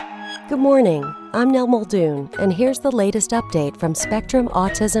Good morning, I'm Nell Muldoon, and here's the latest update from Spectrum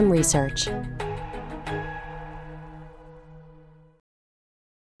Autism Research.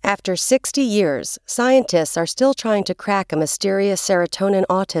 After 60 years, scientists are still trying to crack a mysterious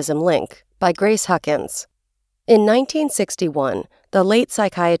serotonin-autism link, by Grace Huckins. In 1961, the late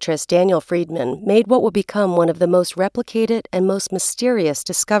psychiatrist Daniel Friedman made what would become one of the most replicated and most mysterious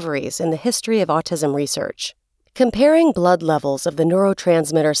discoveries in the history of autism research. Comparing blood levels of the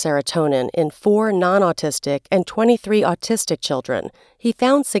neurotransmitter serotonin in 4 non-autistic and 23 autistic children, he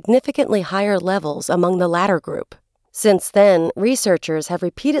found significantly higher levels among the latter group. Since then, researchers have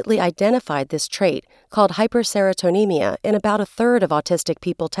repeatedly identified this trait, called hyperserotonemia, in about a third of autistic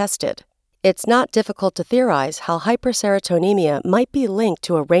people tested. It's not difficult to theorize how hyperserotonemia might be linked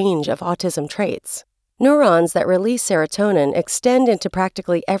to a range of autism traits. Neurons that release serotonin extend into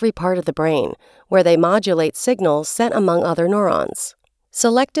practically every part of the brain, where they modulate signals sent among other neurons.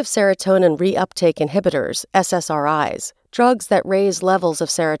 Selective serotonin reuptake inhibitors, SSRIs, drugs that raise levels of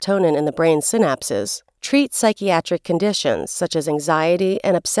serotonin in the brain synapses, treat psychiatric conditions such as anxiety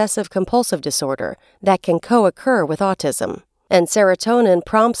and obsessive-compulsive disorder that can co-occur with autism. And serotonin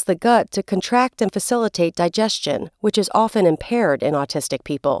prompts the gut to contract and facilitate digestion, which is often impaired in autistic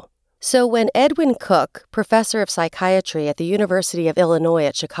people. So when Edwin Cook, professor of psychiatry at the University of Illinois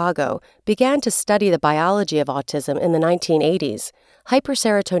at Chicago, began to study the biology of autism in the 1980s,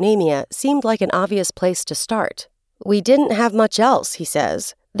 hyperserotonemia seemed like an obvious place to start. "We didn't have much else," he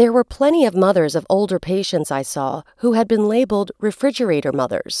says. "There were plenty of mothers of older patients I saw who had been labeled refrigerator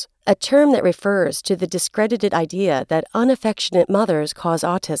mothers, a term that refers to the discredited idea that unaffectionate mothers cause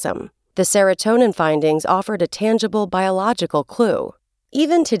autism. The serotonin findings offered a tangible biological clue.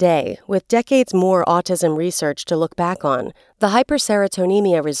 Even today, with decades more autism research to look back on, the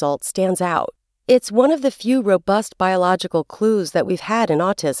hyperserotonemia result stands out. It's one of the few robust biological clues that we've had in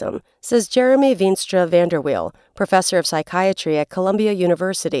autism," says Jeremy Veenstra Vanderweel, professor of psychiatry at Columbia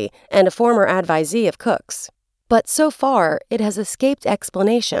University and a former advisee of Cook's. But so far, it has escaped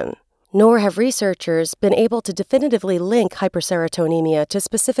explanation. Nor have researchers been able to definitively link hyperserotonemia to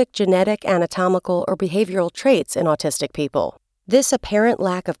specific genetic, anatomical, or behavioral traits in autistic people. This apparent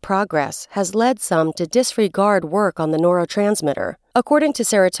lack of progress has led some to disregard work on the neurotransmitter, according to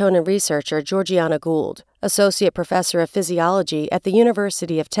serotonin researcher Georgiana Gould, associate professor of physiology at the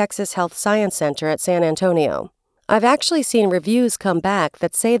University of Texas Health Science Center at San Antonio. "I've actually seen reviews come back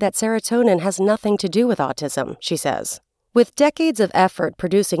that say that serotonin has nothing to do with autism," she says. With decades of effort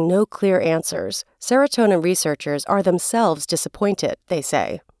producing no clear answers, serotonin researchers are themselves disappointed, they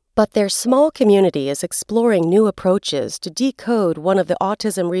say. But their small community is exploring new approaches to decode one of the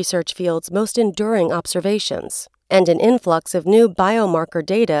autism research field's most enduring observations, and an influx of new biomarker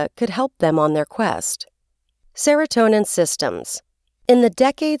data could help them on their quest. Serotonin systems. In the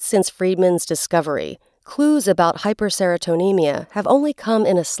decades since Friedman's discovery, clues about hyperserotonemia have only come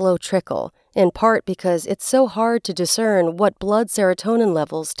in a slow trickle, in part because it's so hard to discern what blood serotonin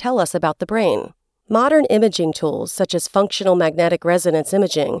levels tell us about the brain. Modern imaging tools, such as functional magnetic resonance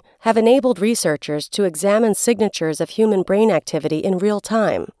imaging, have enabled researchers to examine signatures of human brain activity in real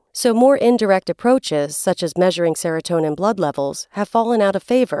time. So more indirect approaches, such as measuring serotonin blood levels, have fallen out of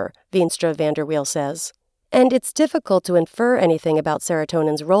favor, Veenstra Vanderweel says. And it's difficult to infer anything about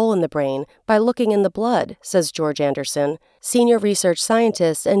serotonin's role in the brain by looking in the blood, says George Anderson, senior research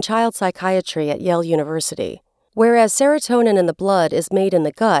scientist in child psychiatry at Yale University. Whereas serotonin in the blood is made in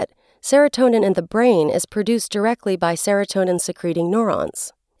the gut, serotonin in the brain is produced directly by serotonin-secreting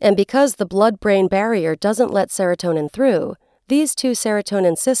neurons. And because the blood-brain barrier doesn't let serotonin through, these two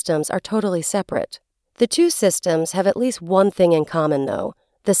serotonin systems are totally separate. The two systems have at least one thing in common, though: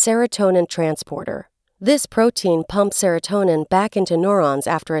 the serotonin transporter. This protein pumps serotonin back into neurons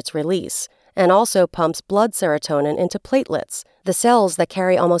after its release, and also pumps blood serotonin into platelets, the cells that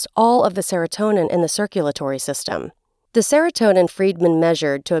carry almost all of the serotonin in the circulatory system. The serotonin Friedman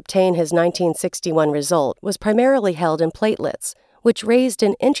measured to obtain his 1961 result was primarily held in platelets, which raised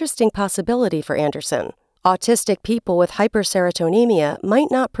an interesting possibility for Anderson. Autistic people with hyperserotonemia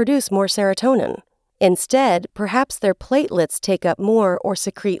might not produce more serotonin. Instead, perhaps their platelets take up more or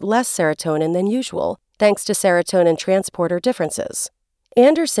secrete less serotonin than usual, thanks to serotonin transporter differences.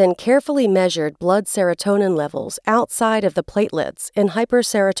 Anderson carefully measured blood serotonin levels outside of the platelets in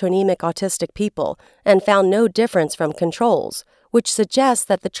hyperserotonemic autistic people and found no difference from controls, which suggests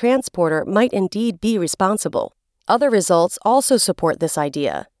that the transporter might indeed be responsible. Other results also support this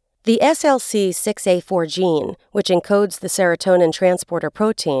idea. The SLC6A4 gene, which encodes the serotonin transporter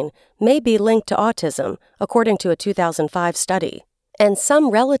protein, may be linked to autism, according to a 2005 study. And some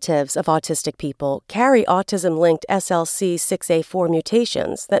relatives of autistic people carry autism-linked SLC6A4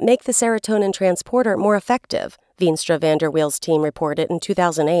 mutations that make the serotonin transporter more effective, Veenstra van der Weel's team reported in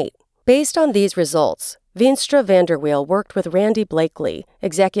 2008. Based on these results, Veenstra van der Weel worked with Randy Blakely,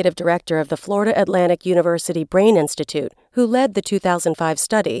 executive director of the Florida Atlantic University Brain Institute, who led the 2005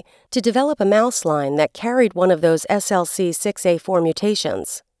 study, to develop a mouse line that carried one of those SLC6A4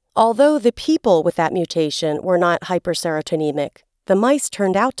 mutations. Although the people with that mutation were not hyperserotonemic, the mice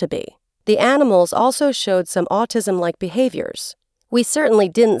turned out to be. The animals also showed some autism-like behaviors. We certainly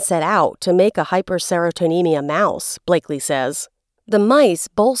didn't set out to make a hyperserotonemia mouse, Blakely says. The mice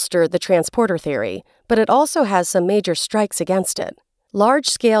bolster the transporter theory, but it also has some major strikes against it.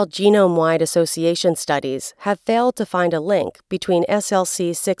 Large-scale genome-wide association studies have failed to find a link between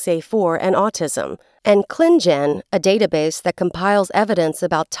SLC6A4 and autism, and ClinGen, a database that compiles evidence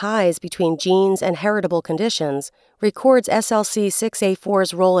about ties between genes and heritable conditions, records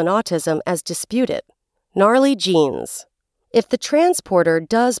SLC6A4's role in autism as disputed. Gnarly genes. If the transporter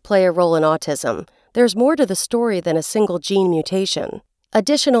does play a role in autism, there's more to the story than a single gene mutation.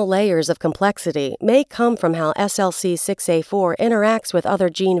 Additional layers of complexity may come from how SLC6A4 interacts with other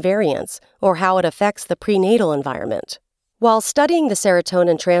gene variants or how it affects the prenatal environment. While studying the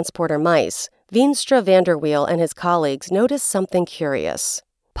serotonin transporter mice, Veenstra van der Weel and his colleagues noticed something curious.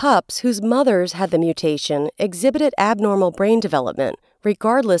 Pups whose mothers had the mutation exhibited abnormal brain development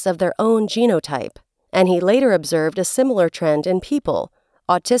regardless of their own genotype, and he later observed a similar trend in people.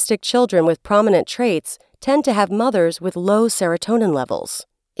 Autistic children with prominent traits tend to have mothers with low serotonin levels.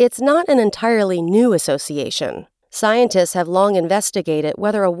 It's not an entirely new association. Scientists have long investigated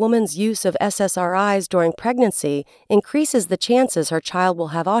whether a woman's use of SSRIs during pregnancy increases the chances her child will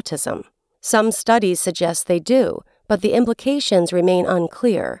have autism. Some studies suggest they do, but the implications remain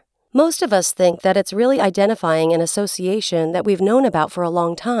unclear. Most of us think that it's really identifying an association that we've known about for a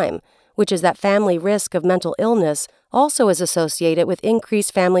long time, which is that family risk of mental illness also is associated with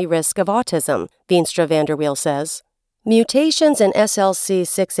increased family risk of autism, Veenstra van der Weel says. Mutations in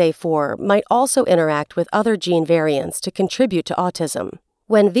SLC6A4 might also interact with other gene variants to contribute to autism.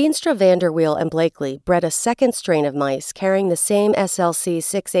 When Veenstra van der Weel and Blakely bred a second strain of mice carrying the same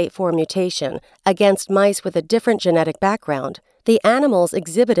SLC6A4 mutation against mice with a different genetic background, the animals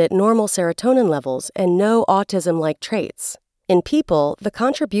exhibited normal serotonin levels and no autism-like traits. In people, the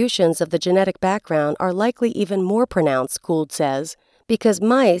contributions of the genetic background are likely even more pronounced, Gould says, because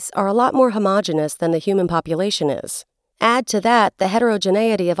mice are a lot more homogeneous than the human population is. Add to that the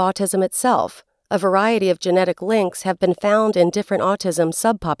heterogeneity of autism itself. A variety of genetic links have been found in different autism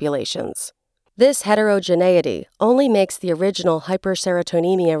subpopulations. This heterogeneity only makes the original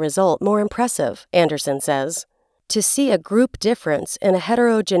hyperserotonemia result more impressive, Anderson says. To see a group difference in a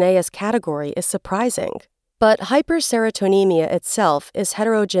heterogeneous category is surprising. But hyperserotonemia itself is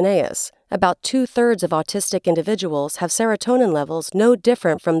heterogeneous. About 2/3 of autistic individuals have serotonin levels no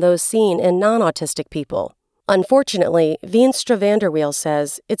different from those seen in non-autistic people. Unfortunately, Veenstra van der Weel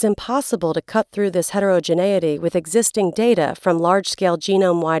says it's impossible to cut through this heterogeneity with existing data from large-scale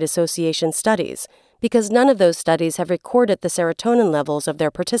genome-wide association studies, because none of those studies have recorded the serotonin levels of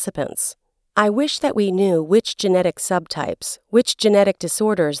their participants. I wish that we knew which genetic subtypes, which genetic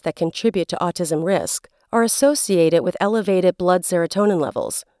disorders that contribute to autism risk, are associated with elevated blood serotonin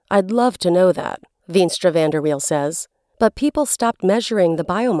levels. I'd love to know that, Veenstra van der Weel says. But people stopped measuring the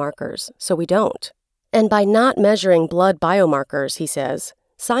biomarkers, so we don't. And by not measuring blood biomarkers, he says,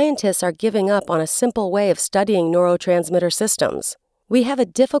 scientists are giving up on a simple way of studying neurotransmitter systems. We have a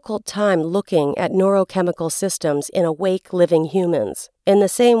difficult time looking at neurochemical systems in awake living humans, in the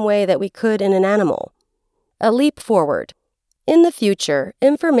same way that we could in an animal. A leap forward. In the future,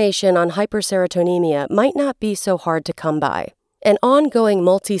 information on hyperserotonemia might not be so hard to come by. An ongoing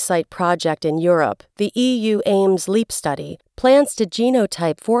multi-site project in Europe, the EU AIMS LEAP study, plans to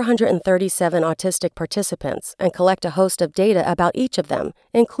genotype 437 autistic participants and collect a host of data about each of them,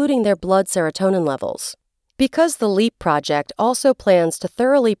 including their blood serotonin levels. Because the LEAP project also plans to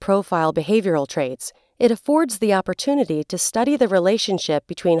thoroughly profile behavioral traits, it affords the opportunity to study the relationship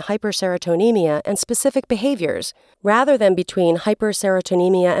between hyperserotonemia and specific behaviors, rather than between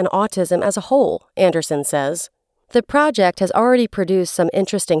hyperserotonemia and autism as a whole, Anderson says. The project has already produced some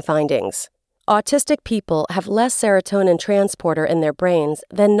interesting findings. Autistic people have less serotonin transporter in their brains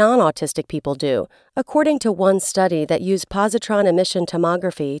than non-autistic people do, according to one study that used positron emission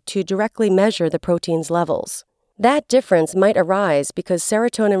tomography to directly measure the protein's levels. That difference might arise because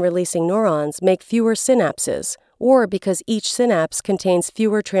serotonin-releasing neurons make fewer synapses, or because each synapse contains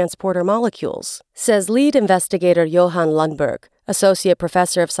fewer transporter molecules, says lead investigator Johan Lundberg, associate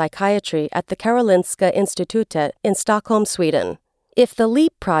professor of psychiatry at the Karolinska Institutet in Stockholm, Sweden. If the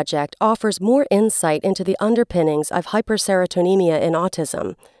LEAP project offers more insight into the underpinnings of hyperserotonemia in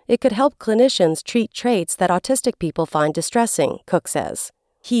autism, it could help clinicians treat traits that autistic people find distressing, Cook says.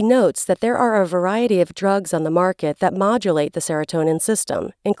 He notes that there are a variety of drugs on the market that modulate the serotonin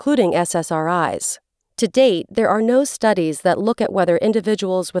system, including SSRIs. To date, there are no studies that look at whether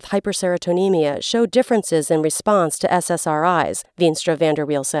individuals with hyperserotonemia show differences in response to SSRIs, Veenstra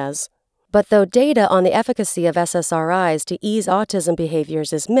Vanderweel says. But though data on the efficacy of SSRIs to ease autism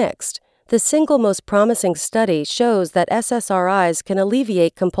behaviors is mixed, the single most promising study shows that SSRIs can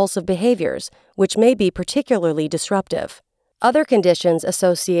alleviate compulsive behaviors, which may be particularly disruptive. Other conditions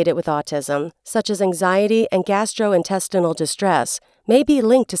associated with autism, such as anxiety and gastrointestinal distress, may be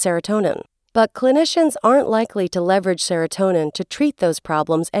linked to serotonin. But clinicians aren't likely to leverage serotonin to treat those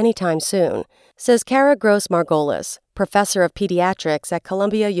problems anytime soon, says Kara Gross-Margolis, professor of pediatrics at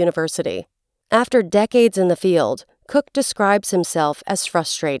Columbia University. After decades in the field, Cook describes himself as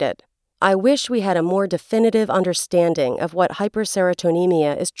frustrated. I wish we had a more definitive understanding of what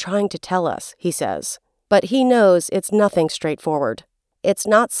hyperserotonemia is trying to tell us, he says. But he knows it's nothing straightforward. It's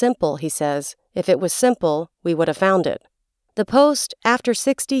not simple, he says. If it was simple, we would have found it. The post, after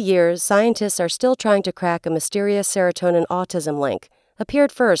 60 years, scientists are still trying to crack a mysterious serotonin-autism link,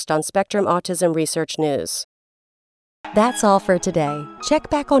 appeared first on Spectrum Autism Research News. That's all for today. Check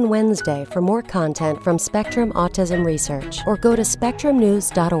back on Wednesday for more content from Spectrum Autism Research or go to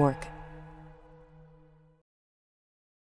spectrumnews.org.